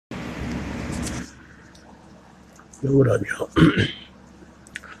Yo, what up, yo?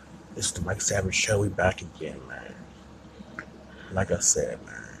 It's the Mike Savage Show. We back again, man. Like I said,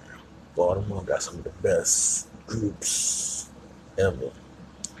 man, Baltimore got some of the best groups ever.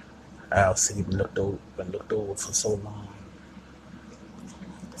 Our city been looked over for so long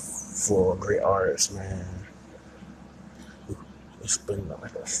for great artists, man. It's been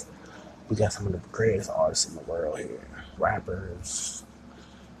like us. We got some of the greatest artists in the world here. Rappers,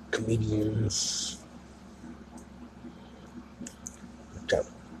 comedians, got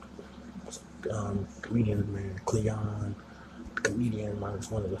comedians, man. Cleon, comedian, man,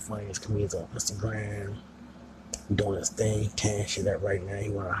 is one of the funniest comedians on Instagram. Doing his thing, tearing shit up right now. He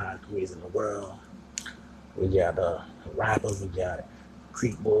one of the hottest comedians in the world. We got rappers, we got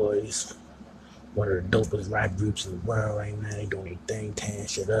Creek Boys, one of the dopest rap groups in the world right now. They doing their thing, tearing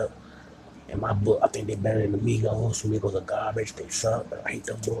shit up. In my book, I think they better than the Migos. Migos are garbage, they suck. I hate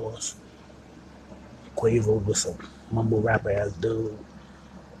them boys. Quavo was some mumble rapper ass dude,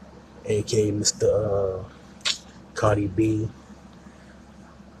 aka Mr. Cardi B.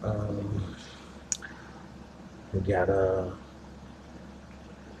 Um, we got oh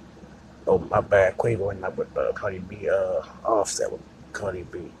my bad, Quavo and not with Cardi B. Offset with Cardi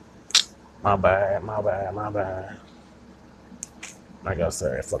B. My bad, my bad, my bad. Like I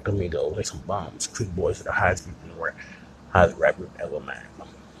said, fuck the Migos. They some bombs. Creek Boys are the highest group in the world. Highest rap group ever, man.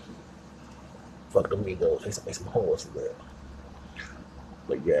 Fuck the Migos. They some hoes for real.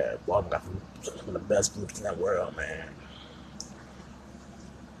 But yeah, Baltimore got some of the best groups in that world, man.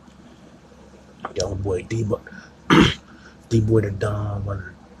 Young boy D-Boy the Don, one of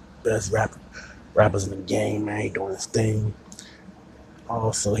the best rappers in the game, man. He doing his thing.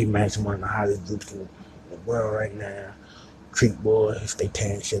 Also, he managed one of the hottest groups in the world right now. Creek Boys, they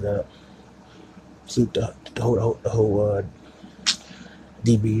tearing shit up. Keep the whole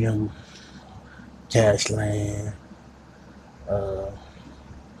DBM, Cashland, uh,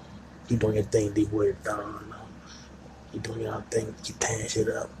 you doing your thing, D-Boy Don. You doing your thing, keep tearing shit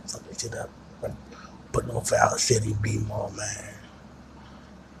up, fucking shit up. Putting on for our city, B-More, man.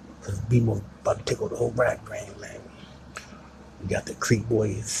 Cause B-More about to take over the whole rap game, man. We got the Creek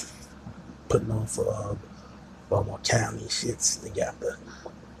Boys putting on for Baltimore County shits. They got the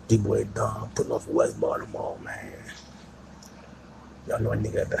D-Boy Don putting on for West Baltimore, man. Y'all know a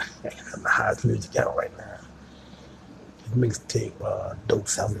nigga got the highest music out right now. His mixtape, Dope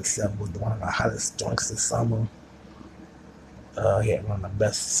 77, was one of the hottest joints this summer. He had one of the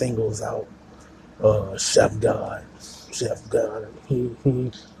best singles out. Chef God, Chef God.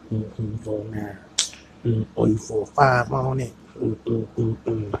 Go now. Oh, you 4-5 on it.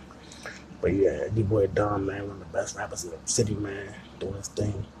 But yeah, D-Boy Don, man, one of the best rappers in the city, man, doing his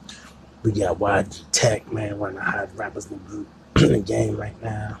thing. We got YG Tech, man, one of the hottest rappers in the group in the game right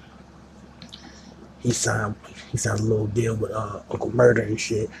now. He signed a little deal with Uncle Murder and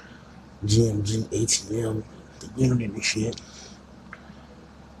shit, GMG, ATM, the Union and shit.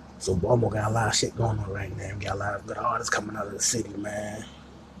 So Baltimore got a lot of shit going on right now. We got a lot of good artists coming out of the city, man.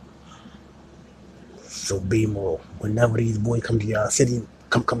 So be more. Whenever these boys come to y'all city,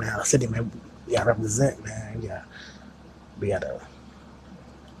 come to our city, man, we gotta represent, man. Yeah, we gotta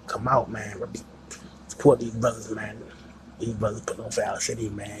come out, man. Support these brothers, man. These brothers putting on for our city,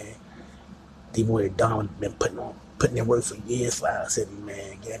 man. These boys Don been putting their work for years for our city,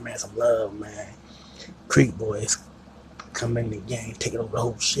 man. Give that man some love, man. Creek Boys come in the game, taking over the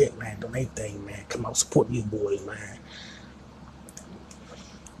whole shit, man. Doing anything, man. Come out, support these boys, man.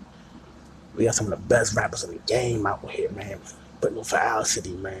 We got some of the best rappers in the game out here, man. Putting on for our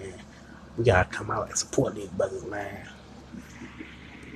city, man. We gotta come out and support these brothers, man.